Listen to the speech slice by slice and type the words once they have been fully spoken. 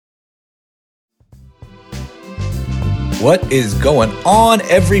What is going on,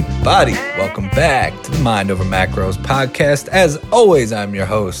 everybody? Welcome back to the Mind Over Macros podcast. As always, I'm your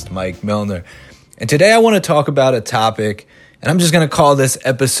host, Mike Milner. And today I want to talk about a topic, and I'm just going to call this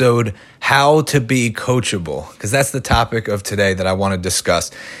episode How to Be Coachable, because that's the topic of today that I want to discuss.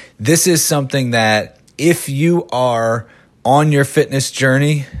 This is something that if you are on your fitness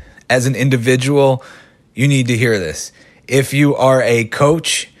journey as an individual, you need to hear this. If you are a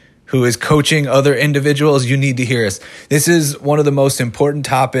coach who is coaching other individuals, you need to hear us. This is one of the most important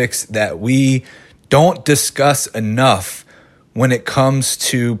topics that we don't discuss enough when it comes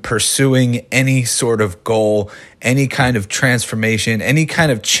to pursuing any sort of goal, any kind of transformation, any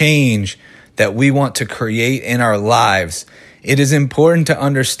kind of change that we want to create in our lives. It is important to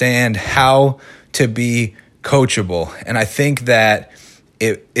understand how to be coachable. And I think that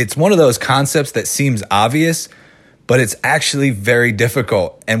it's one of those concepts that seems obvious, but it's actually very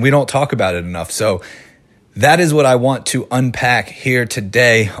difficult and we don't talk about it enough. So that is what I want to unpack here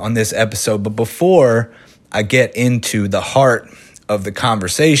today on this episode. But before I get into the heart of the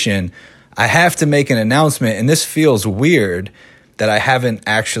conversation, I have to make an announcement, and this feels weird that I haven't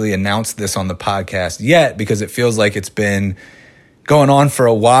actually announced this on the podcast yet because it feels like it's been going on for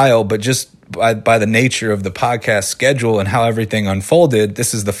a while, but just by the nature of the podcast schedule and how everything unfolded,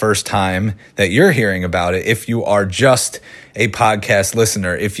 this is the first time that you're hearing about it. If you are just a podcast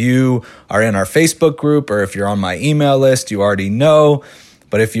listener, if you are in our Facebook group or if you're on my email list, you already know.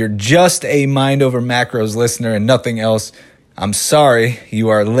 But if you're just a Mind Over Macros listener and nothing else, I'm sorry, you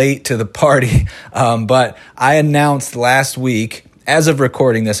are late to the party. But I announced last week, as of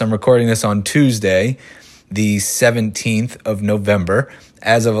recording this, I'm recording this on Tuesday, the 17th of November.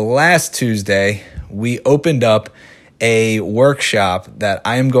 As of last Tuesday, we opened up a workshop that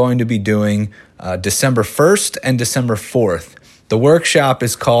I am going to be doing December 1st and December 4th. The workshop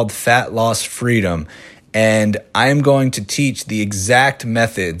is called Fat Loss Freedom, and I am going to teach the exact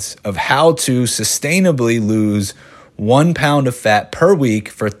methods of how to sustainably lose 1 pound of fat per week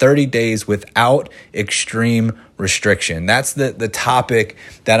for 30 days without extreme restriction. That's the topic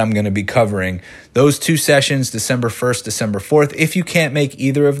that I'm going to be covering. Those two sessions, December 1st, December 4th. If you can't make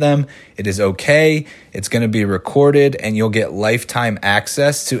either of them, it is okay. It's going to be recorded and you'll get lifetime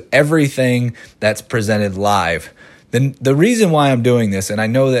access to everything that's presented live. The reason why I'm doing this, and I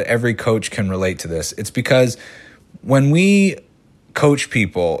know that every coach can relate to this, it's because when we coach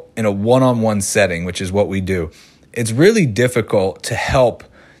people in a one-on-one setting, which is what we do, it's really difficult to help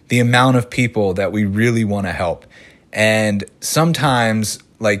the amount of people that we really want to help. And sometimes,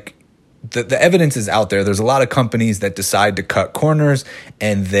 like, the evidence is out there. There's a lot of companies that decide to cut corners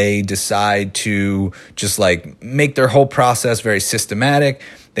and they decide to just like make their whole process very systematic.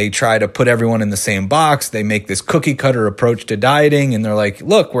 They try to put everyone in the same box. They make this cookie cutter approach to dieting. And they're like,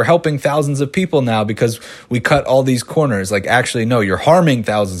 look, we're helping thousands of people now because we cut all these corners. Like, actually, no, you're harming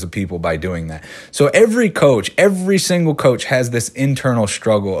thousands of people by doing that. So every single coach has this internal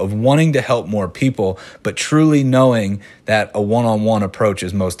struggle of wanting to help more people, but truly knowing that a one-on-one approach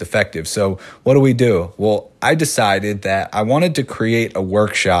is most effective. So what do? Well, I decided that I wanted to create a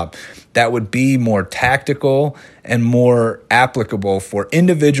workshop that would be more tactical and more applicable for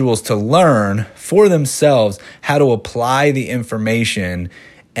individuals to learn for themselves how to apply the information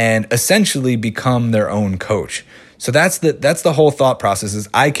and essentially become their own coach. So that's the whole thought process, is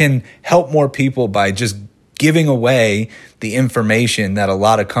I can help more people by just giving away the information that a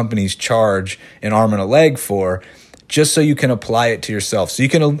lot of companies charge an arm and a leg for, just so you can apply it to yourself. So you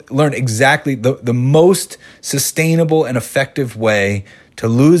can learn exactly the most sustainable and effective way to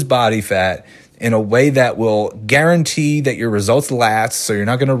lose body fat in a way that will guarantee that your results last. So you're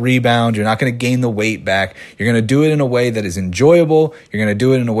not going to rebound. You're not going to gain the weight back. You're going to do it in a way that is enjoyable. You're going to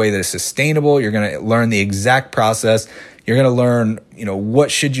do it in a way that is sustainable. You're going to learn the exact process. You're going to learn,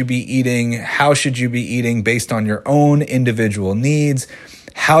 what should you be eating? How should you be eating based on your own individual needs?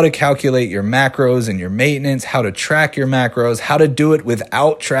 How to calculate your macros and your maintenance, how to track your macros, how to do it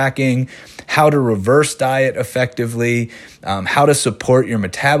without tracking, how to reverse diet effectively, how to support your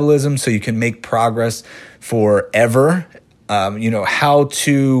metabolism so you can make progress forever, how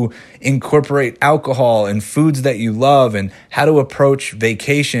to incorporate alcohol and foods that you love, and how to approach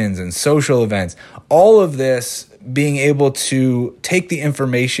vacations and social events. All of this being able to take the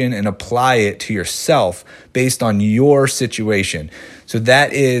information and apply it to yourself based on your situation. So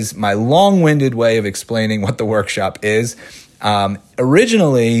that is my long-winded way of explaining what the workshop is.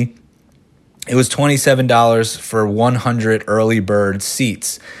 Originally, it was $27 for 100 early bird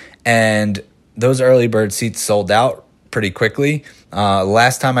seats. And those early bird seats sold out pretty quickly.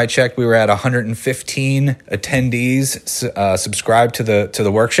 Last time I checked, we were at 115 attendees subscribed to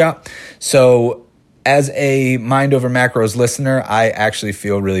the workshop. So as a Mind Over Macros listener, I actually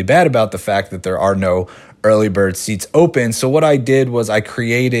feel really bad about the fact that there are no early bird seats open. So what I did was I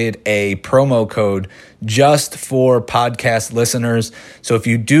created a promo code just for podcast listeners. So if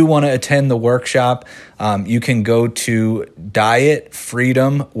you do want to attend the workshop, you can go to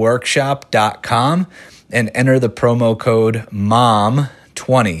dietfreedomworkshop.com and enter the promo code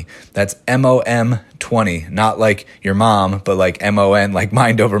MOM20. That's MOM20, not like your mom, but like MON, like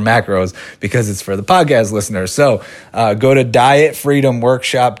Mind Over Macros, because it's for the podcast listeners. So go to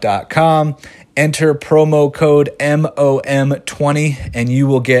dietfreedomworkshop.com, enter promo code MOM20, and you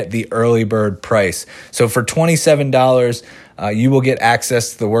will get the early bird price. So for $27, you will get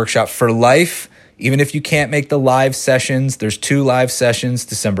access to the workshop for life. Even if you can't make the live sessions, there's 2 live sessions,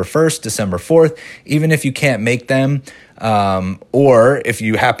 December 1st, December 4th. Even if you can't make them, or if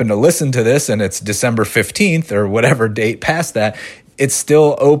you happen to listen to this and it's December 15th or whatever date past that, it's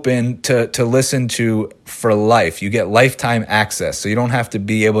still open to listen to for life. You get lifetime access, so you don't have to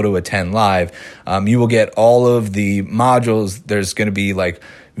be able to attend live. You will get all of the modules. There's going to be like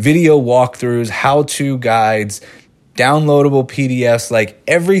video walkthroughs, how-to guides, downloadable PDFs, like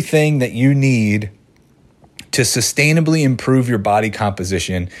everything that you need to sustainably improve your body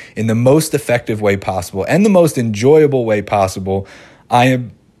composition in the most effective way possible and the most enjoyable way possible. I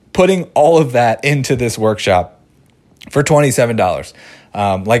am putting all of that into this workshop for $27.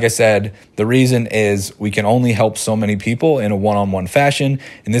 Like I said, the reason is we can only help so many people in a one-on-one fashion.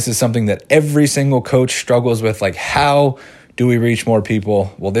 And this is something that every single coach struggles with. Like, how do we reach more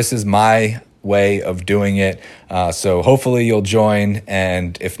people? Well, this is my way of doing it. So hopefully you'll join.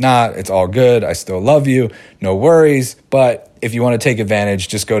 And if not, it's all good. I still love you. No worries. But if you want to take advantage,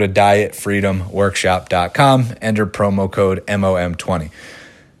 just go to dietfreedomworkshop.com, enter promo code MOM20.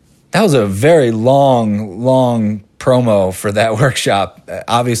 That was a very long promo for that workshop.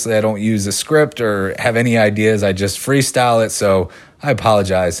 Obviously, I don't use a script or have any ideas. I just freestyle it. So I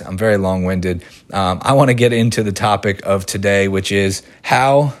apologize. I'm very long-winded. I want to get into the topic of today, which is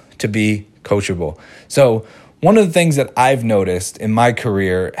how to be coachable. So one of the things that I've noticed in my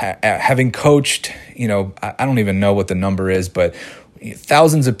career, having coached, I don't even know what the number is, but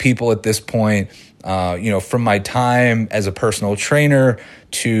thousands of people at this point, from my time as a personal trainer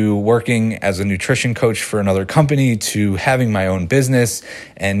to working as a nutrition coach for another company to having my own business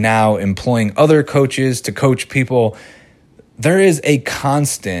and now employing other coaches to coach people, there is a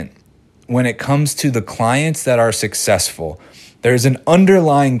constant when it comes to the clients that are successful. There's an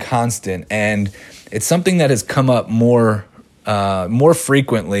underlying constant, and it's something that has come up more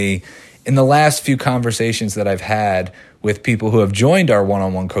frequently in the last few conversations that I've had with people who have joined our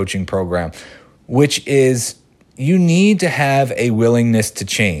one-on-one coaching program, which is you need to have a willingness to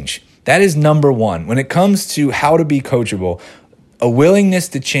change. That is number one. When it comes to how to be coachable, a willingness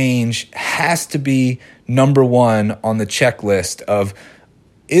to change has to be number one on the checklist of,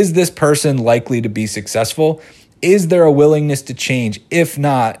 is this person likely to be successful? Is there a willingness to change? If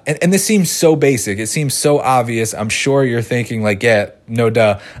not, and this seems so basic, it seems so obvious. I'm sure you're thinking like, yeah, no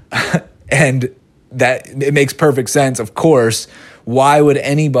duh. And that it makes perfect sense. Of course, why would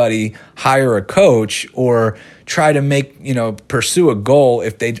anybody hire a coach or try to pursue a goal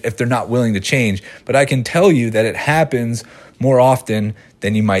if they're not willing to change? But I can tell you that it happens more often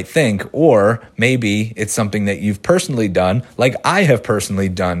than you might think, or maybe it's something that you've personally done, like I have personally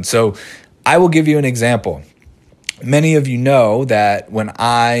done. So I will give you an example. Many of you know that when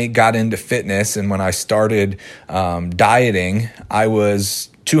I got into fitness and when I started dieting, I was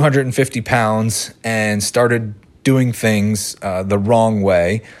 250 pounds and started doing things the wrong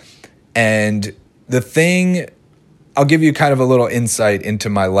way. And I'll give you kind of a little insight into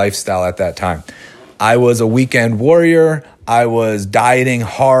my lifestyle at that time. I was a weekend warrior. I was dieting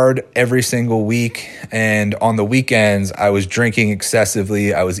hard every single week. And on the weekends, I was drinking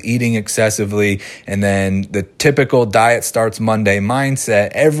excessively. I was eating excessively. And then the typical diet starts Monday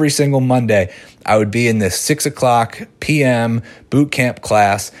mindset. Every single Monday, I would be in this 6:00 p.m. boot camp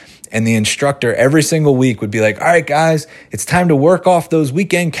class. And the instructor every single week would be like, all right, guys, it's time to work off those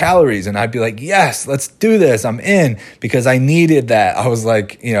weekend calories. And I'd be like, yes, let's do this. I'm in, because I needed that. I was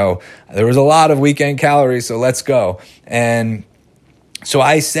like, there was a lot of weekend calories, so let's go. And so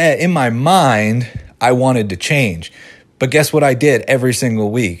I said in my mind, I wanted to change. But guess what I did every single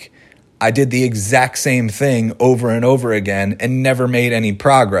week? I did the exact same thing over and over again and never made any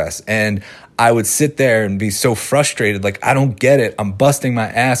progress. And I would sit there and be so frustrated, like, I don't get it. I'm busting my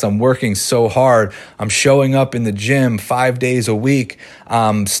ass. I'm working so hard. I'm showing up in the gym 5 days a week.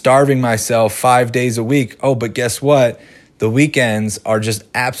 I'm starving myself 5 days a week. Oh, but guess what? The weekends are just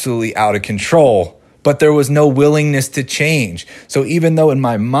absolutely out of control. But there was no willingness to change. So even though in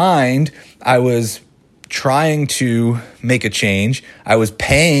my mind I was trying to make a change. I was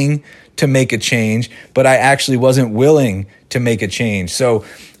paying to make a change, but I actually wasn't willing to make a change. So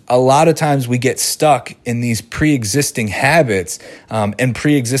a lot of times we get stuck in these pre-existing habits and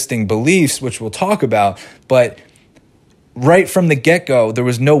pre-existing beliefs, which we'll talk about. But right from the get-go, there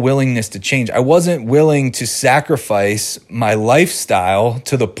was no willingness to change. I wasn't willing to sacrifice my lifestyle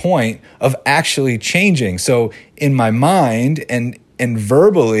to the point of actually changing. So in my mind and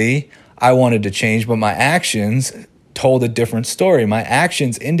verbally, I wanted to change, but my actions told a different story. My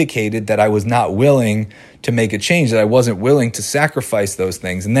actions indicated that I was not willing to make a change, that I wasn't willing to sacrifice those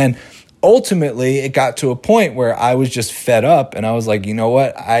things. And then ultimately it got to a point where I was just fed up and I was like, you know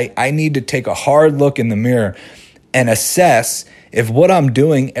what? I need to take a hard look in the mirror and assess if what I'm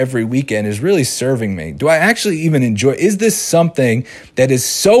doing every weekend is really serving me. Do I actually even enjoy? Is this something that is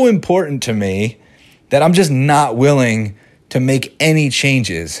so important to me that I'm just not willing to make any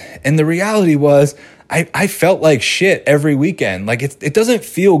changes? And the reality was I felt like shit every weekend. Like it doesn't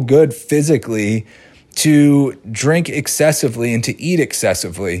feel good physically to drink excessively and to eat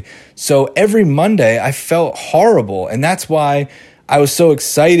excessively. So every Monday I felt horrible. And that's why I was so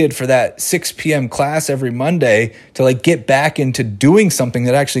excited for that 6 p.m. class every Monday to like get back into doing something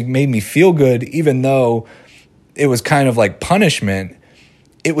that actually made me feel good, even though it was kind of like punishment.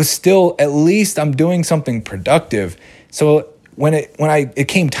 It was still, at least I'm doing something productive. So when it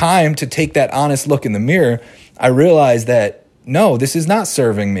came time to take that honest look in the mirror, I realized that no, this is not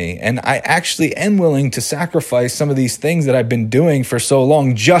serving me. And I actually am willing to sacrifice some of these things that I've been doing for so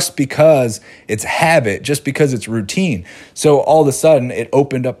long just because it's habit, just because it's routine. So all of a sudden it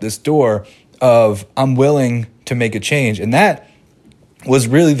opened up this door of I'm willing to make a change. And that was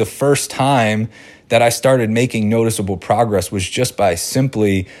really the first time that I started making noticeable progress, was just by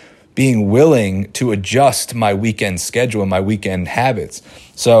simply being willing to adjust my weekend schedule and my weekend habits.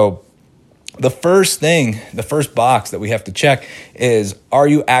 So the first box that we have to check is, are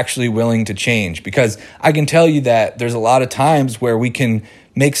you actually willing to change? Because I can tell you that there's a lot of times where we can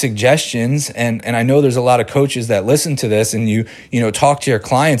make suggestions, and I know there's a lot of coaches that listen to this, and you talk to your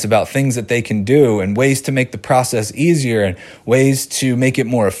clients about things that they can do and ways to make the process easier and ways to make it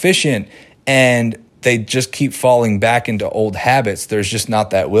more efficient, and they just keep falling back into old habits. There's just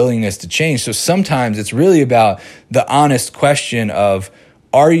not that willingness to change. So sometimes it's really about the honest question of,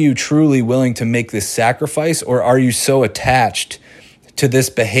 are you truly willing to make this sacrifice, or are you so attached to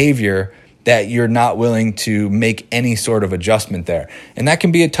this behavior that you're not willing to make any sort of adjustment there? And that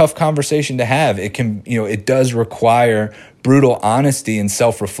can be a tough conversation to have. It can, it does require brutal honesty and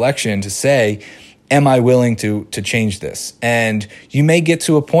self-reflection to say, am I willing to change this? And you may get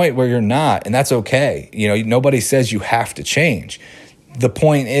to a point where you're not, and that's okay. Nobody says you have to change. The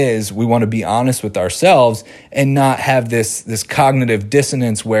point is, we want to be honest with ourselves and not have this cognitive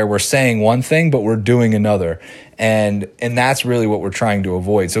dissonance where we're saying one thing, but we're doing another. And that's really what we're trying to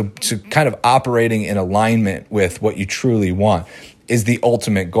avoid. So kind of operating in alignment with what you truly want is the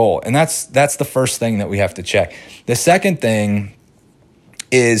ultimate goal. And that's the first thing that we have to check. The second thing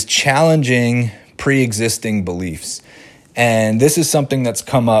is challenging pre-existing beliefs. And this is something that's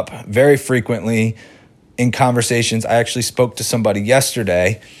come up very frequently in conversations. I actually spoke to somebody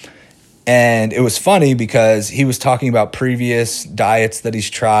yesterday, and it was funny because he was talking about previous diets that he's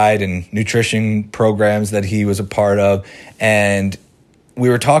tried and nutrition programs that he was a part of. And we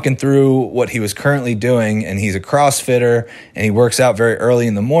were talking through what he was currently doing, and he's a CrossFitter and he works out very early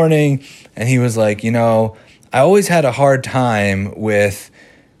in the morning. And he was like, I always had a hard time with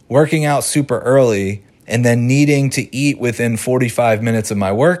working out super early and then needing to eat within 45 minutes of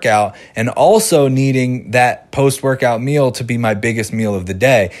my workout, and also needing that post-workout meal to be my biggest meal of the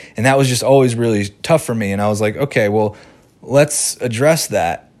day. And that was just always really tough for me. And I was like, okay, well, let's address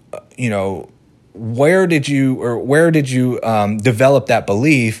that. Where did you develop that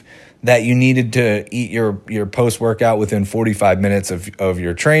belief that you needed to eat your post-workout within 45 minutes of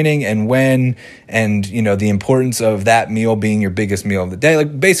your training, and when, and the importance of that meal being your biggest meal of the day?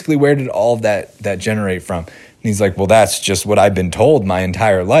 Like, basically, where did all of that generate from? And he's like, well, that's just what I've been told my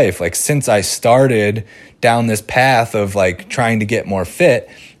entire life. Like, since I started down this path of like trying to get more fit,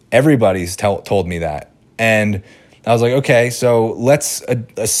 everybody's told me that. And I was like, okay, so let's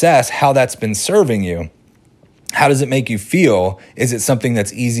assess how that's been serving you. How does it make you feel? Is it something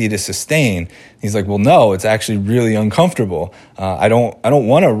that's easy to sustain? He's like, well, no, it's actually really uncomfortable. I don't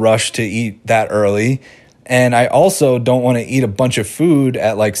want to rush to eat that early. And I also don't want to eat a bunch of food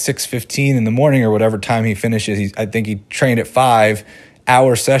at like 6:15 in the morning or whatever time he finishes. I think he trained at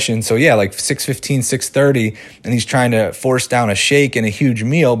 5-hour session. So yeah, like 6:15, 6:30. And he's trying to force down a shake and a huge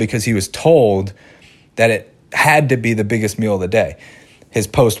meal because he was told that it had to be the biggest meal of the day, his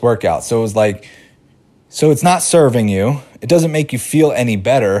post-workout. So it was like, So it's not serving you. It doesn't make you feel any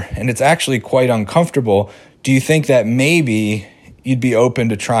better, and it's actually quite uncomfortable. Do you think that maybe you'd be open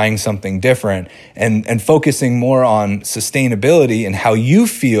to trying something different and focusing more on sustainability and how you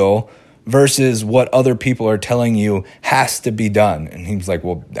feel versus what other people are telling you has to be done? And he was like,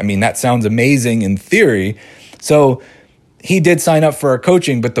 well, I mean, that sounds amazing in theory. So he did sign up for our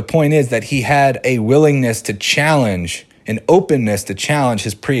coaching, but the point is that he had a willingness to challenge, an openness to challenge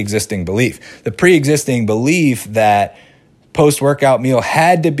his pre-existing belief. The pre-existing belief that post-workout meal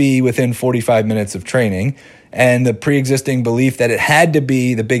had to be within 45 minutes of training, and the pre-existing belief that it had to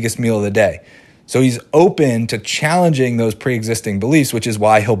be the biggest meal of the day. So he's open to challenging those pre-existing beliefs, which is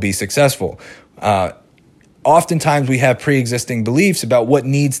why he'll be successful. Oftentimes we have pre-existing beliefs about what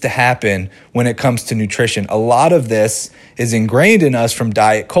needs to happen when it comes to nutrition. A lot of this is ingrained in us from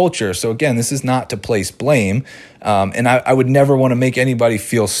diet culture. So again, this is not to place blame. And I would never want to make anybody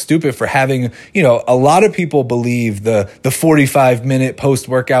feel stupid for having, a lot of people believe the 45-minute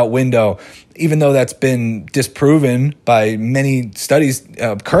post-workout window, even though that's been disproven by many studies,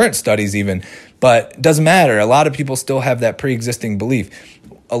 current studies even, but it doesn't matter. A lot of people still have that pre-existing belief.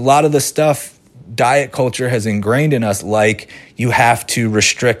 A lot of the stuff diet culture has ingrained in us, like you have to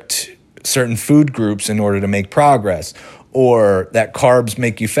restrict certain food groups in order to make progress, or that carbs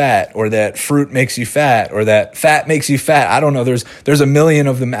make you fat, or that fruit makes you fat, or that fat makes you fat. I don't know. There's a million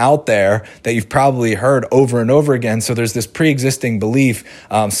of them out there that you've probably heard over and over again. So there's this pre-existing belief.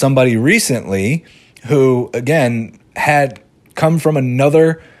 Somebody recently who, again, had come from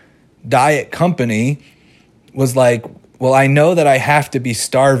another diet company was like, well, I know that I have to be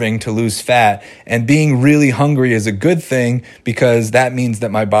starving to lose fat, and being really hungry is a good thing because that means that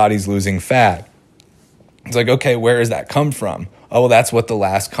my body's losing fat. It's like, okay, where does that come from? Oh, well, that's what the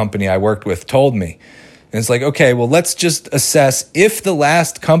last company I worked with told me. And it's like, okay, well, let's just assess if the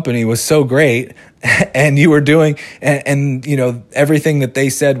last company was so great and you were doing, and everything that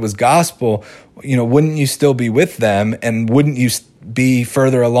they said was gospel, wouldn't you still be with them, and wouldn't you be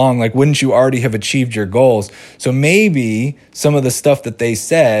further along? Like, wouldn't you already have achieved your goals? So maybe some of the stuff that they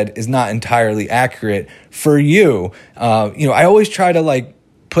said is not entirely accurate for you. I always try to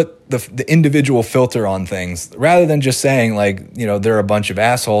put the individual filter on things rather than just saying they're a bunch of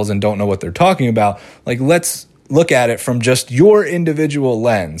assholes and don't know what they're talking about. Let's look at it from just your individual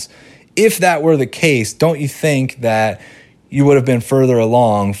lens. If that were the case, don't you think that you would have been further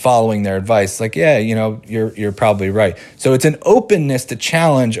along following their advice? You're probably right. So it's an openness to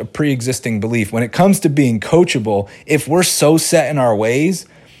challenge a pre-existing belief. When it comes to being coachable, if we're so set in our ways,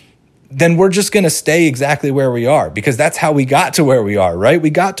 then we're just going to stay exactly where we are, because that's how we got to where we are, right? We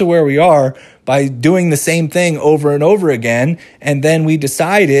got to where we are by doing the same thing over and over again, and then we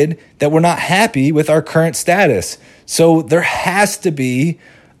decided that we're not happy with our current status. So there has to be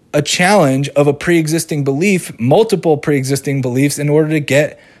a challenge of a pre-existing belief, multiple pre-existing beliefs, in order to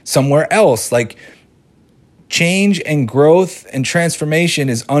get somewhere else. Change and growth and transformation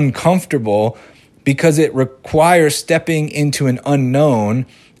is uncomfortable because it requires stepping into an unknown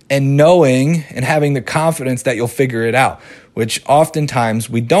and knowing and having the confidence that you'll figure it out, which oftentimes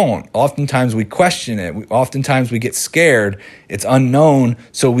we don't. Oftentimes we question it. Oftentimes we get scared. It's unknown,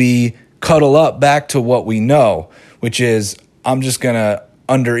 so we cuddle up back to what we know, which is, I'm just going to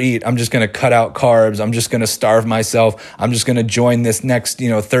undereat. I'm just going to cut out carbs. I'm just going to starve myself. I'm just going to join this next,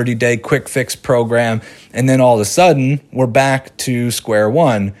 30-day quick fix program. And then all of a sudden, we're back to square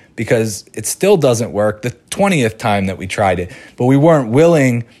one because it still doesn't work the 20th time that we tried it. But we weren't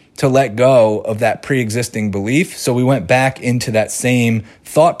willing to let go of that pre-existing belief. So we went back into that same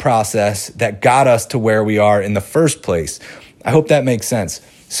thought process that got us to where we are in the first place. I hope that makes sense.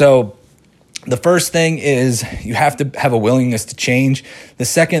 So the first thing is you have to have a willingness to change. The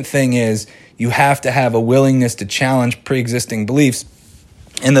second thing is you have to have a willingness to challenge pre-existing beliefs.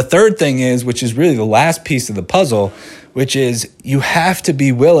 And the third thing is, which is really the last piece of the puzzle, which is you have to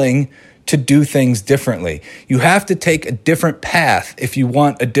be willing to do things differently. You have to take a different path if you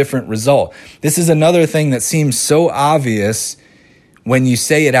want a different result. This is another thing that seems so obvious when you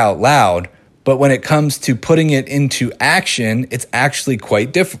say it out loud, but when it comes to putting it into action, it's actually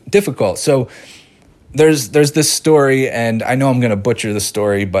quite difficult. So there's this story, and I know I'm going to butcher the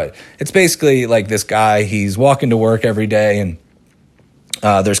story, but it's basically like this guy, he's walking to work every day, and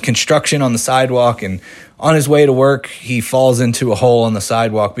there's construction on the sidewalk, and on his way to work, he falls into a hole on the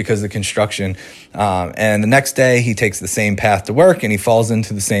sidewalk because of the construction. And the next day, he takes the same path to work, and he falls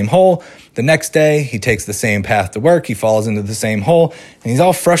into the same hole. The next day, he takes the same path to work. He falls into the same hole, and he's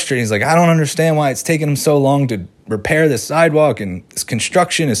all frustrated. He's like, I don't understand why it's taking him so long to repair this sidewalk, and this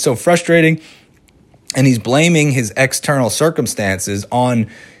construction is so frustrating. And he's blaming his external circumstances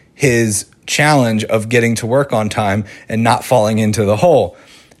on his challenge of getting to work on time and not falling into the hole.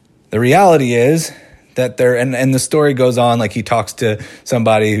 The reality is that and the story goes on, like he talks to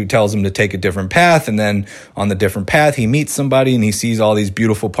somebody who tells him to take a different path, and then on the different path he meets somebody and he sees all these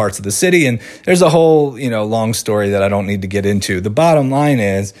beautiful parts of the city, and there's a whole long story that I don't need to get into. The bottom line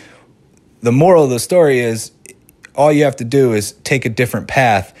is, the moral of the story is, all you have to do is take a different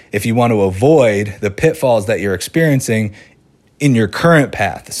path if you want to avoid the pitfalls that you're experiencing in your current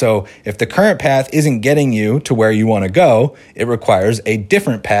path. So if the current path isn't getting you to where you want to go, it requires a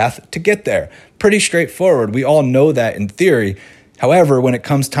different path to get there. Pretty straightforward. We all know that in theory. However, when it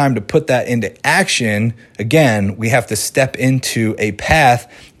comes time to put that into action, again, we have to step into a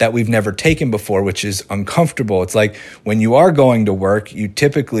path that we've never taken before, which is uncomfortable. It's like when you are going to work, you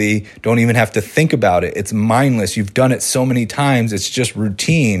typically don't even have to think about it. It's mindless. You've done it so many times. It's just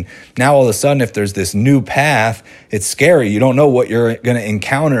routine. Now, all of a sudden, if there's this new path, it's scary. You don't know what you're going to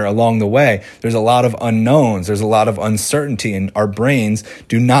encounter along the way. There's a lot of unknowns. There's a lot of uncertainty, and our brains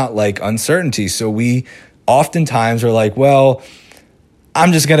do not like uncertainty. So we oftentimes are like, well,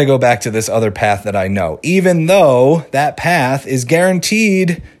 I'm just going to go back to this other path that I know, even though that path is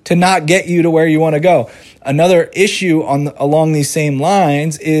guaranteed to not get you to where you want to go. Another issue along these same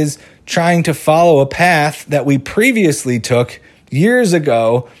lines is trying to follow a path that we previously took years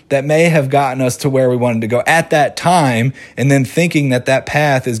ago that may have gotten us to where we wanted to go at that time, and then thinking that that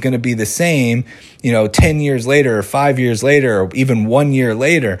path is going to be the same, 10 years later or 5 years later or even 1 year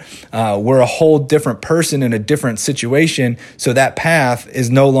later. We're a whole different person in a different situation, so that path is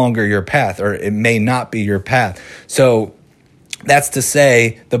no longer your path, or it may not be your path. So that's to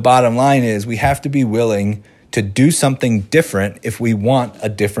say, the bottom line is we have to be willing to do something different if we want a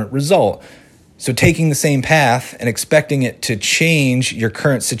different result. So taking the same path and expecting it to change your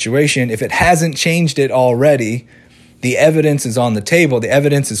current situation, if it hasn't changed it already, the evidence is on the table. The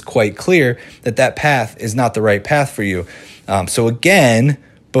evidence is quite clear that that path is not the right path for you. So again,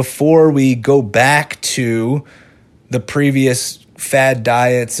 before we go back to the previous fad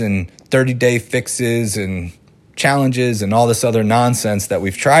diets and 30-day fixes and challenges and all this other nonsense that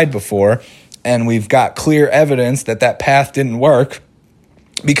we've tried before, and we've got clear evidence that that path didn't work,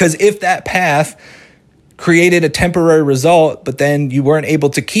 because if that path created a temporary result, but then you weren't able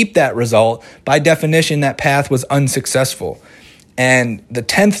to keep that result, by definition, that path was unsuccessful. And the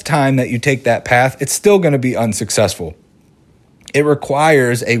 10th time that you take that path, it's still going to be unsuccessful. It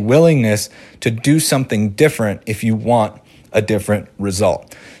requires a willingness to do something different if you want a different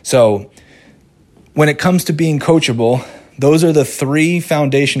result. So when it comes to being coachable, those are the 3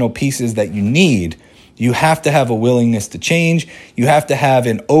 foundational pieces that you need. You have to have a willingness to change. You have to have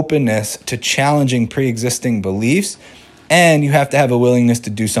an openness to challenging pre-existing beliefs. And you have to have a willingness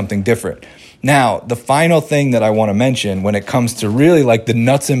to do something different. Now, the final thing that I want to mention when it comes to really like the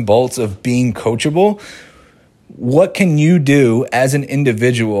nuts and bolts of being coachable, what can you do as an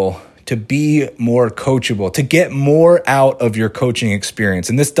individual to be more coachable, to get more out of your coaching experience?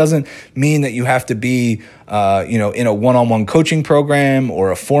 And this doesn't mean that you have to be, in a one-on-one coaching program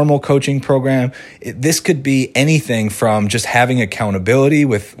or a formal coaching program. This could be anything from just having accountability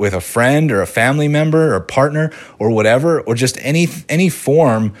with a friend or a family member or partner or whatever, or just any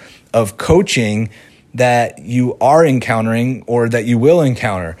form of coaching that you are encountering or that you will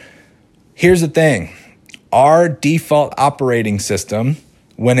encounter. Here's the thing. Our default operating system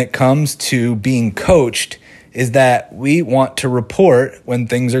when it comes to being coached is that we want to report when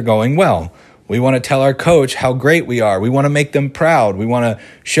things are going well. We want to tell our coach how great we are. We want to make them proud. We want to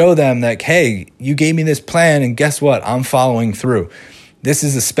show them that, hey, you gave me this plan and guess what? I'm following through. This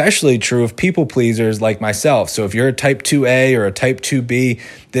is especially true of people pleasers like myself. So if you're a type 2A or a type 2B,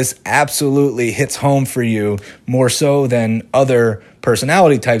 this absolutely hits home for you more so than other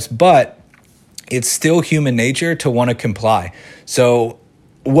personality types, but it's still human nature to want to comply. So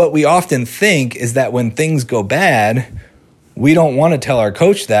what we often think is that when things go bad, we don't want to tell our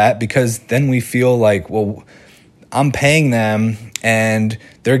coach that, because then we feel like, well, I'm paying them and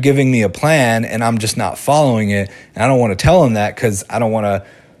they're giving me a plan and I'm just not following it. And I don't want to tell them that because I don't want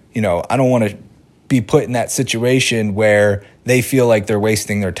to be put in that situation where they feel like they're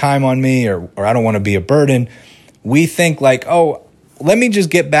wasting their time on me, or I don't want to be a burden. We think like, oh, let me just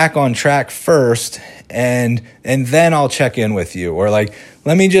get back on track first and then I'll check in with you. Or like,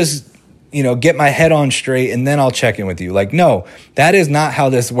 let me just, get my head on straight and then I'll check in with you. Like, no, that is not how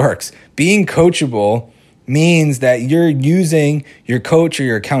this works. Being coachable means that you're using your coach or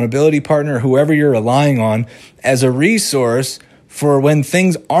your accountability partner, whoever you're relying on, as a resource for when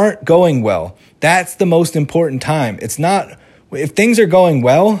things aren't going well. That's the most important time. It's not, if things are going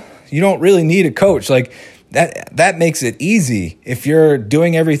well, you don't really need a coach. Like, that makes it easy. If you're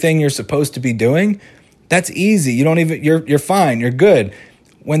doing everything you're supposed to be doing, that's easy. You're fine. You're good.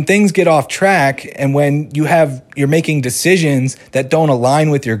 When things get off track and when you're making decisions that don't align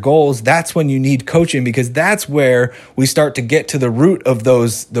with your goals, that's when you need coaching, because that's where we start to get to the root of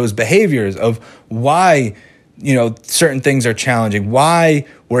those behaviors of why, certain things are challenging, why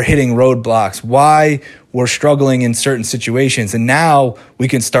we're hitting roadblocks, why we're struggling in certain situations. And now we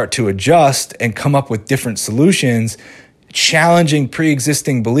can start to adjust and come up with different solutions, challenging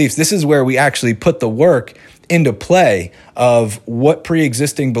pre-existing beliefs. This is where we actually put the work into play of what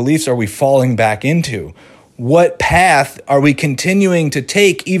pre-existing beliefs are we falling back into? What path are we continuing to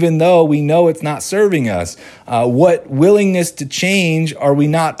take even though we know it's not serving us? What willingness to change are we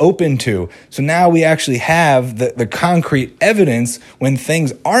not open to? So now we actually have the concrete evidence when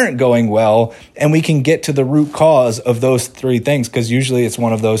things aren't going well, and we can get to the root cause of those three things, because usually it's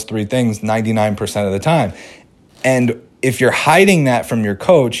one of those three things 99% of the time. And if you're hiding that from your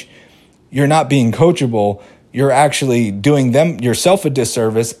coach, you're not being coachable. You're actually doing yourself a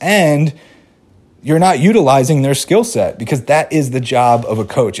disservice, and you're not utilizing their skill set, because that is the job of a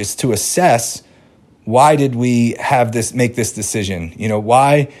coach, is to assess, why did we make this decision?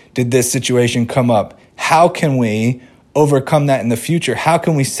 Why did this situation come up? How can we overcome that in the future? How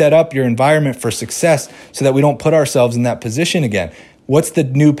can we set up your environment for success so that we don't put ourselves in that position again? What's the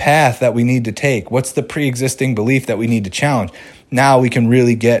new path that we need to take? What's the pre-existing belief that we need to challenge? Now we can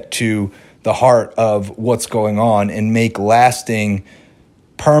really get to the heart of what's going on and make lasting,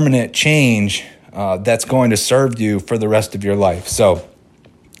 permanent change that's going to serve you for the rest of your life. So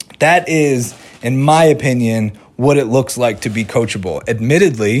that is, in my opinion, what it looks like to be coachable.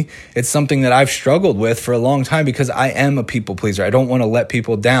 Admittedly, it's something that I've struggled with for a long time because I am a people pleaser. I don't want to let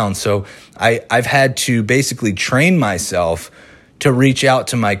people down. So I've had to basically train myself to reach out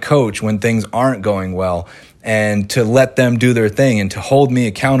to my coach when things aren't going well, and to let them do their thing and to hold me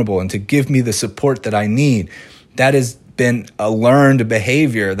accountable and to give me the support that I need. That has been a learned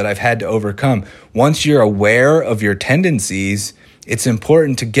behavior that I've had to overcome. Once you're aware of your tendencies, it's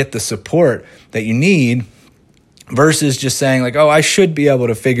important to get the support that you need versus just saying like, oh, I should be able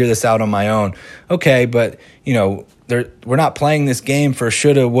to figure this out on my own. Okay, but we're not playing this game for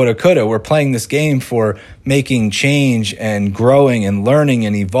shoulda, woulda, coulda. We're playing this game for making change and growing and learning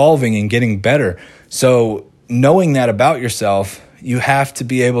and evolving and getting better. So knowing that about yourself, you have to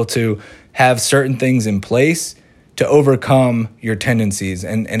be able to have certain things in place to overcome your tendencies.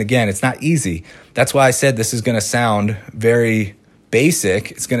 And again, it's not easy. That's why I said this is going to sound very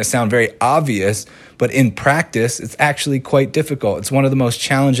basic. It's going to sound very obvious, but in practice, it's actually quite difficult. It's one of the most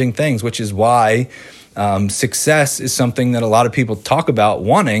challenging things, which is why success is something that a lot of people talk about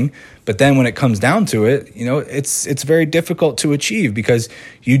wanting, but then when it comes down to it, it's very difficult to achieve, because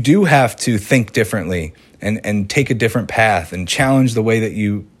you do have to think differently and take a different path and challenge the way that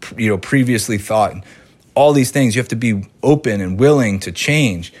you previously thought. All these things, you have to be open and willing to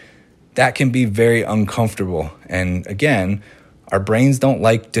change. That can be very uncomfortable. And again, our brains don't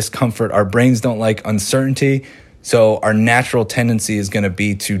like discomfort. Our brains don't like uncertainty. So our natural tendency is going to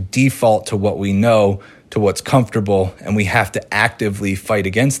be to default to what we know, to what's comfortable, and we have to actively fight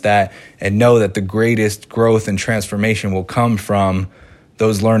against that and know that the greatest growth and transformation will come from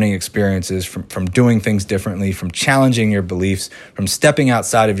those learning experiences, from doing things differently, from challenging your beliefs, from stepping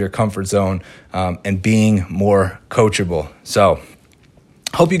outside of your comfort zone, and being more coachable. So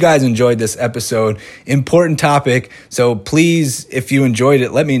hope you guys enjoyed this episode. Important topic. So please, if you enjoyed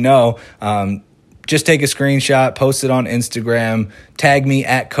it, let me know. Just take a screenshot, post it on Instagram, tag me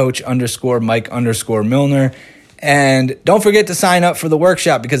at coach_Mike_Milner. And don't forget to sign up for the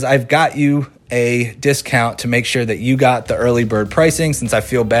workshop, because I've got you a discount to make sure that you got the early bird pricing, since I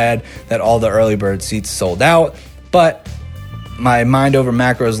feel bad that all the early bird seats sold out. But my Mind Over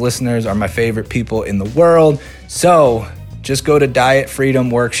Macros listeners are my favorite people in the world. So just go to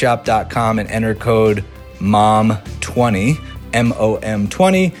dietfreedomworkshop.com and enter code MOM20,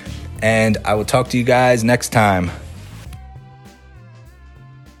 MOM20. And I will talk to you guys next time.